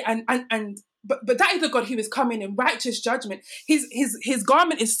but that is the God who is coming in righteous judgment. His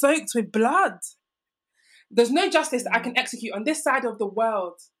garment is soaked with blood. There's no justice that I can execute on this side of the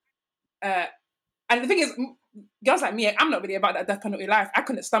world. And the thing is, girls like me, I'm not really about that death penalty life. I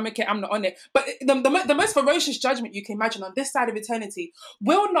couldn't stomach it. I'm not on it. But the most ferocious judgment you can imagine on this side of eternity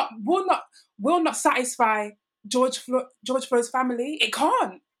will not satisfy George Floyd's family. It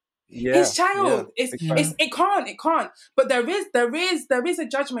can't. Yeah, his child. Yeah, it can't. But there is a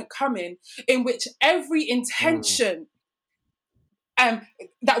judgment coming in which every intention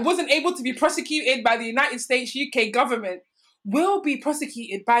that wasn't able to be prosecuted by the United States UK government will be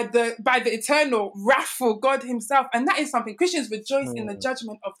prosecuted by the eternal wrathful God himself. And that is something Christians rejoice in, the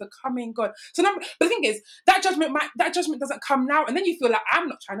judgment of the coming God. So but the thing is, that judgment doesn't come now, and then you feel like, I'm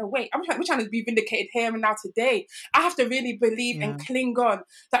not trying to wait. We're trying to be vindicated here and now today. I have to really believe and cling on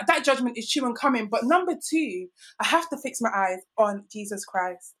that judgment is true and coming. But number two, I have to fix my eyes on Jesus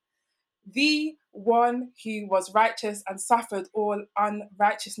Christ, the one who was righteous and suffered all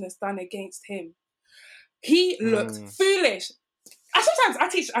unrighteousness done against him. He looked foolish. I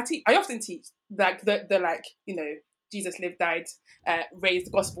often teach like the like, Jesus lived, died, raised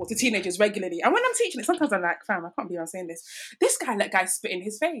the gospel to teenagers regularly. And when I'm teaching it, sometimes I'm like, fam, I can't believe I'm saying this. This guy let guys spit in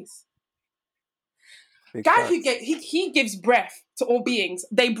his face. Big Guy facts. who he gives breath to all beings.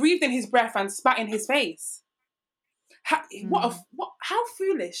 They breathed in his breath and spat in his face. How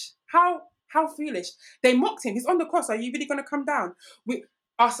foolish. How foolish. They mocked him. He's on the cross. Are you really going to come down?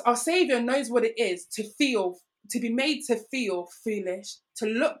 Our Savior knows what it is to be made to feel foolish, to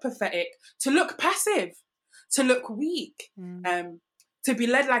look pathetic, to look passive, to look weak, to be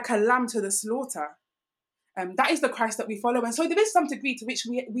led like a lamb to the slaughter. That is the Christ that we follow. And so there is some degree to which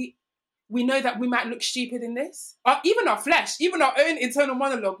we know that we might look stupid in this. Even our flesh, even our own internal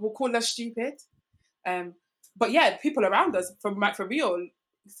monologue will call us stupid. But yeah, people around us, for real,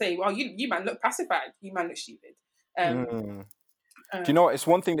 say, well, you man look pacified, you man look stupid. Do you know what? It's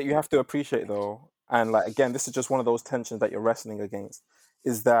one thing that you have to appreciate though, and like again, this is just one of those tensions that you're wrestling against,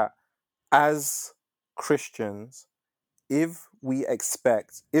 is that as Christians, if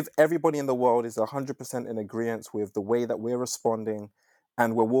everybody in the world is 100% in agreement with the way that we're responding,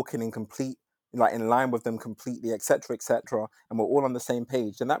 and we're walking in line with them completely, etc., etc., and we're all on the same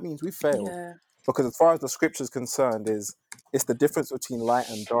page, then that means we failed. Yeah. Because as far as the scripture is concerned, it's the difference between light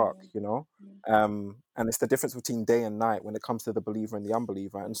and dark, and it's the difference between day and night when it comes to the believer and the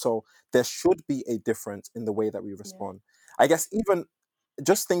unbeliever. And so there should be a difference in the way that we respond. I guess even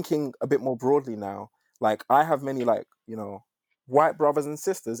just thinking a bit more broadly now, like I have many white brothers and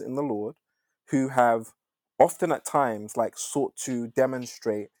sisters in the Lord who have often at times sought to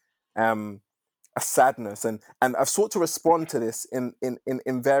demonstrate a sadness, and I've sought to respond to this in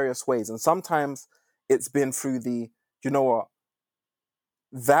various ways. And sometimes it's been through you know what,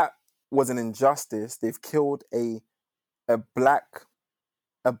 that was an injustice. They've killed a black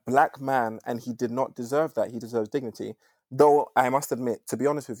man, and he did not deserve that. He deserves dignity. Though I must admit, to be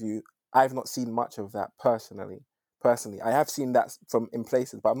honest with you, I've not seen much of that personally. I have seen that in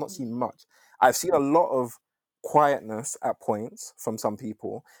places, but I've not seen much. I've seen a lot of quietness at points from some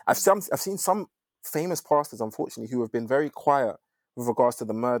people. I've seen some famous pastors, unfortunately, who have been very quiet with regards to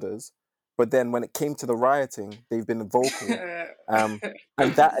the murders, but then when it came to the rioting, they've been vocal, and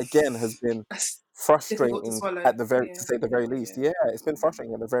that again has been frustrating to say the very least. Yeah, it's been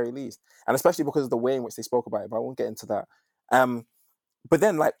frustrating at the very least, and especially because of the way in which they spoke about it. But I won't get into that. But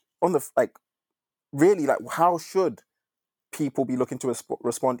then, really, how should people be looking to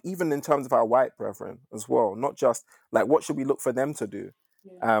respond, even in terms of our white brethren as well? Not just what should we look for them to do?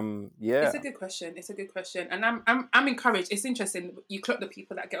 It's a good question, and I'm encouraged. It's interesting, you clock the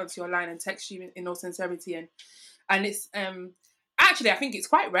people that get onto your line and text you in all sincerity, and it's actually, I think it's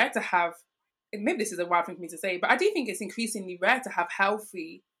quite rare to have, maybe this is a wild thing for me to say, but I do think it's increasingly rare to have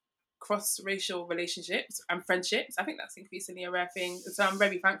healthy cross-racial relationships and friendships. I think that's increasingly a rare thing, so I'm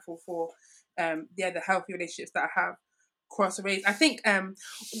very thankful for the healthy relationships that I have cross-race. I think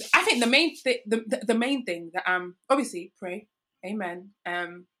the main thing that obviously pray. Amen.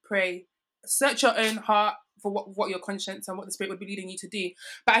 Pray. Search your own heart for what your conscience and what the Spirit would be leading you to do.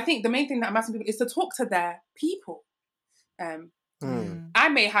 But I think the main thing that I'm asking people is to talk to their people. I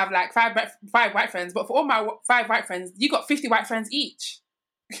may have five white friends, but for all my 5 white friends, you got 50 white friends each.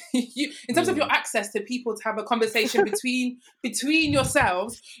 In terms of your access to people to have a conversation between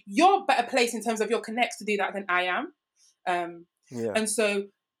yourselves, you're better placed in terms of your connects to do that than I am. And so,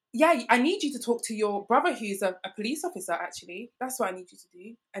 I need you to talk to your brother who's a police officer, actually. That's what I need you to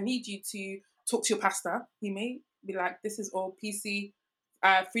do. I need you to talk to your pastor. He may be like, this is all PC,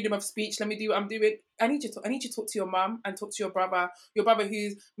 freedom of speech, let me do what I'm doing. I need you to talk to your mum and talk to your brother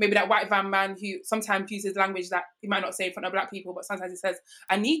who's maybe that white van man who sometimes uses language that he might not say in front of black people, but sometimes he says,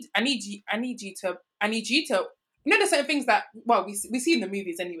 I need you to, there's certain things that, well, we see in the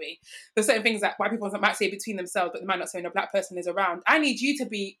movies anyway. There's certain things that white people might say between themselves, but they might not say when a black person is around. I need you to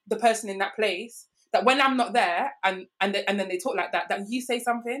be the person in that place that when I'm not there and then they talk like that you say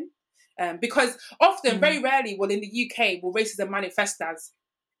something. Because often, very rarely, in the UK, will racism manifest as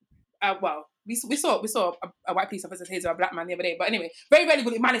well, we saw a white police officer taser a black man the other day. But anyway, very rarely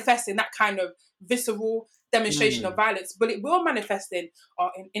will it manifest in that kind of visceral demonstration of violence. But it will manifest in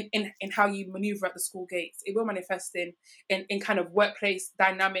how you maneuver at the school gates. It will manifest in kind of workplace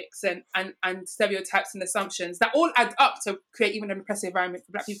dynamics and stereotypes and assumptions that all add up to create even an oppressive environment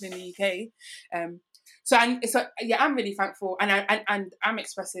for black people in the UK. I'm really thankful, and I'm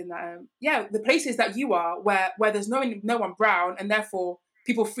expressing that the places that you are where there's no one brown, and therefore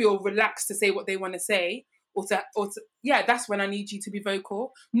people feel relaxed to say what they want to say, that's when I need you to be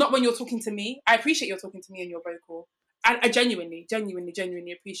vocal, not when you're talking to me. I appreciate you're talking to me and you're vocal, and I genuinely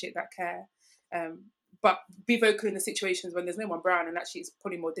appreciate that care. But be vocal in the situations when there's no one brown, and actually it's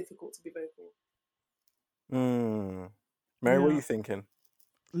probably more difficult to be vocal. Mary, what are Yeah. you thinking?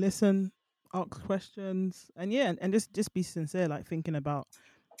 Listen, ask questions, and just be sincere. Like thinking about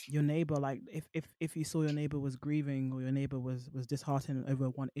your neighbor. Like if you saw your neighbor was grieving or your neighbor was disheartened over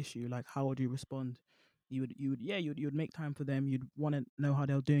one issue, like how would you respond? You'd make time for them. You'd want to know how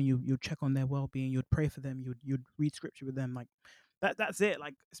they're doing. You'd check on their well being. You'd pray for them. You'd read scripture with them. Like that's it.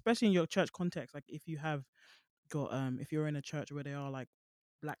 Like especially in your church context. Like if you have got if you're in a church where they are like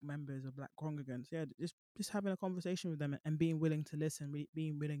black members or black congregants, just having a conversation with them and being willing to listen,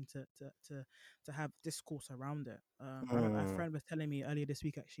 being willing to have discourse around it. I remember a friend was telling me earlier this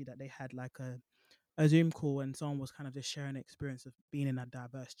week actually that they had like a Zoom call and someone was kind of just sharing the experience of being in a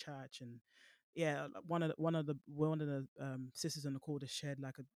diverse church. And like, one of the sisters on the call just shared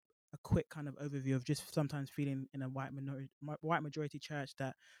like a quick kind of overview of just sometimes feeling in a white majority church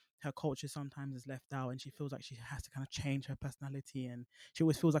that her culture sometimes is left out, and she feels like she has to kind of change her personality, and she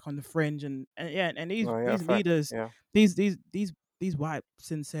always feels like on the fringe. And these Fact. leaders, Yeah. these white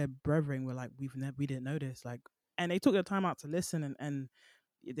sincere brethren were like, we didn't know this, like, and they took the time out to listen, and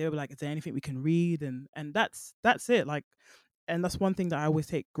they were like, is there anything we can read? And that's it, like. And that's one thing that I always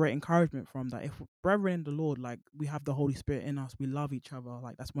take great encouragement from, that if brethren in the Lord, like we have the Holy Spirit in us, we love each other,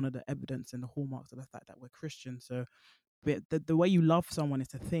 like that's one of the evidence and the hallmarks of the fact that we're Christians. So but the way you love someone is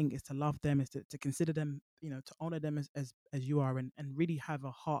to think, is to love them, is to consider them, to honor them as you are, and really have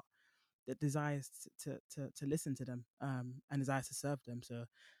a heart that desires to listen to them, and desires to serve them. So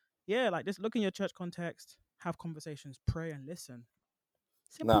like just look in your church context, have conversations, pray and listen.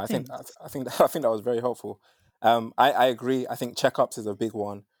 No, Simple things. I think I think that was very helpful. I agree. I think checkups is a big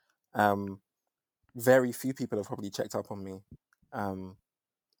one. Very few people have probably checked up on me.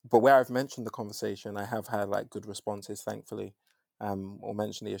 But where I've mentioned the conversation, I have had like good responses, thankfully, or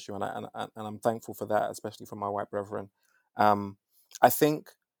mentioned the issue, and I'm thankful for that, especially from my white brethren. I think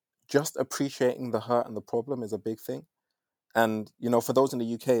just appreciating the hurt and the problem is a big thing. And for those in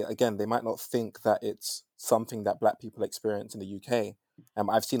the UK, again, they might not think that it's something that black people experience in the UK.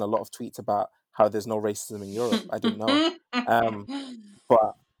 I've seen a lot of tweets about how there's no racism in Europe. I didn't know.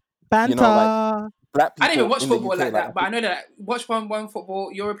 But like Banter. black I didn't even people watch in the football UK, like like I that, but I know that watch one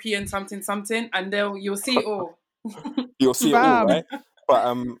football, European something, and you'll see it all. you'll see it all, Bam. right?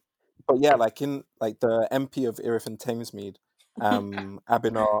 But yeah, like in like the MP of Erith and Thamesmead,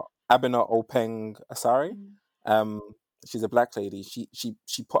 Abina Openg Asari, um, she's a black lady. She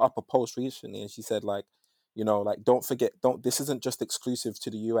put up a post recently and she said like, like don't forget, don't this isn't just exclusive to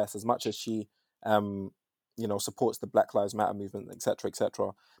the US as much as she supports the Black Lives Matter movement, etc.,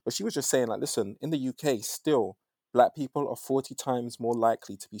 etc. But she was just saying like, listen, in the UK still black people are 40 times more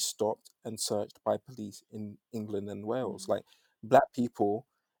likely to be stopped and searched by police in England and Wales. Like, black people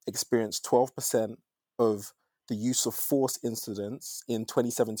experienced 12% of the use of force incidents in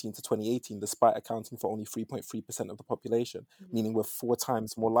 2017 to 2018, despite accounting for only 3.3% of the population, meaning we're 4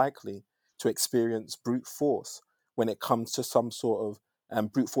 times more likely to experience brute force when it comes to some sort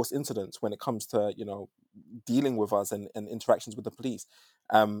of brute force incidents, when it comes to, dealing with us and interactions with the police.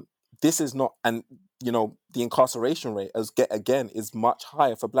 This is not, and the incarceration rate again is much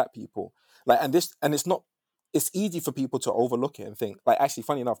higher for black people. Like, and it's not, it's easy for people to overlook it and think, like, actually,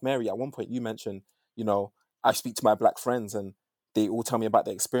 funny enough, Mary, at one point you mentioned, I speak to my black friends and they all tell me about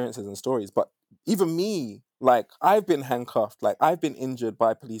their experiences and stories. But even me, like, I've been handcuffed, like I've been injured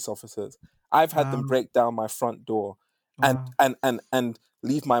by police officers. I've had them Wow. break down my front door and Wow. and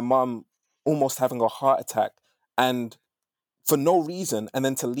leave my mum almost having a heart attack, and for no reason, and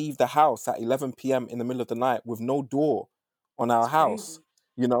then to leave the house at 11 p.m. in the middle of the night with no door on our It's house,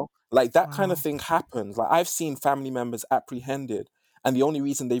 crazy. like that kind of Wow. thing happens. Like, I've seen family members apprehended, and the only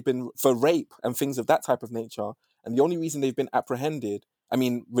reason they've been for rape and things of that type of nature, and the only reason they've been apprehended, I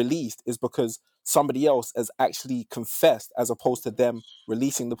mean, released, is because somebody else has actually confessed, as opposed to them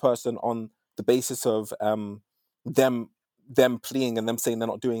releasing the person on the basis of them them pleading and them saying they're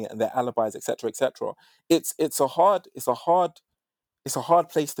not doing it and their alibis, etc., etc. It's a hard it's a hard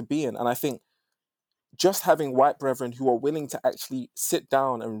place to be in. And I think just having white brethren who are willing to actually sit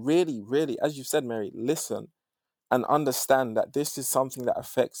down and really, really, as you said, Mary, listen and understand that this is something that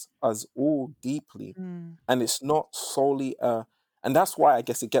affects us all deeply. And it's not solely and that's why I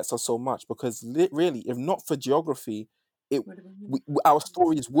guess it gets us so much, because really, if not for geography, our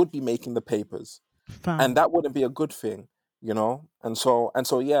stories would be making the papers, and that wouldn't be a good thing, you know. And so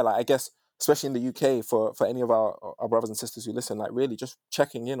yeah, like, I guess especially in the UK, for any of our brothers and sisters who listen, like, really just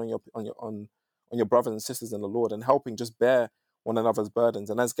checking in on your brothers and sisters in the Lord and helping just bear one another's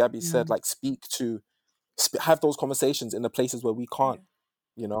burdens. And as Gabby said, like, have those conversations in the places where we can't,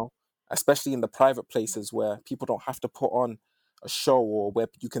 you know, especially in the private places where people don't have to put on a show, or where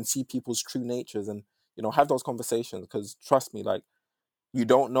you can see people's true natures, and, you know, have those conversations, because trust me, like, you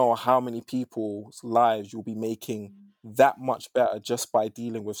don't know how many people's lives you'll be making that much better just by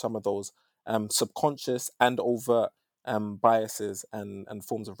dealing with some of those subconscious and overt biases and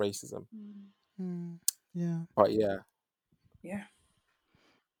forms of racism. Yeah. But yeah. Yeah.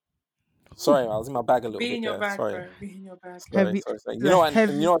 Sorry, I was in my bag a little Be bit in your there. bag, Sorry. bro. Be in your bag. Heavy. Sorry. You Like know, and you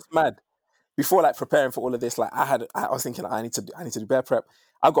heavy. know what's mad? Before, like, preparing for all of this, like, I was thinking I need to do bear prep.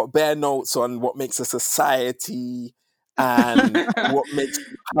 I've got bare notes on what makes a society and what makes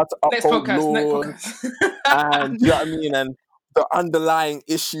how to Next uphold podcast. Next laws, podcast. and you know what I mean, and the underlying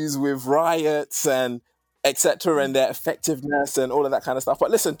issues with riots and etc. and their effectiveness and all of that kind of stuff.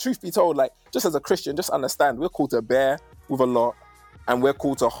 But listen, truth be told, like, just as a Christian, just understand we're called to bear with a lot, and we're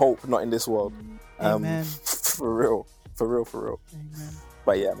called to hope not in this world. Amen. For real. Amen.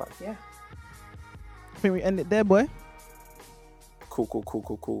 But yeah, man. Yeah. I think we end it there, boy.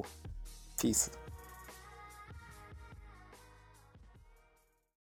 Cool. Peace.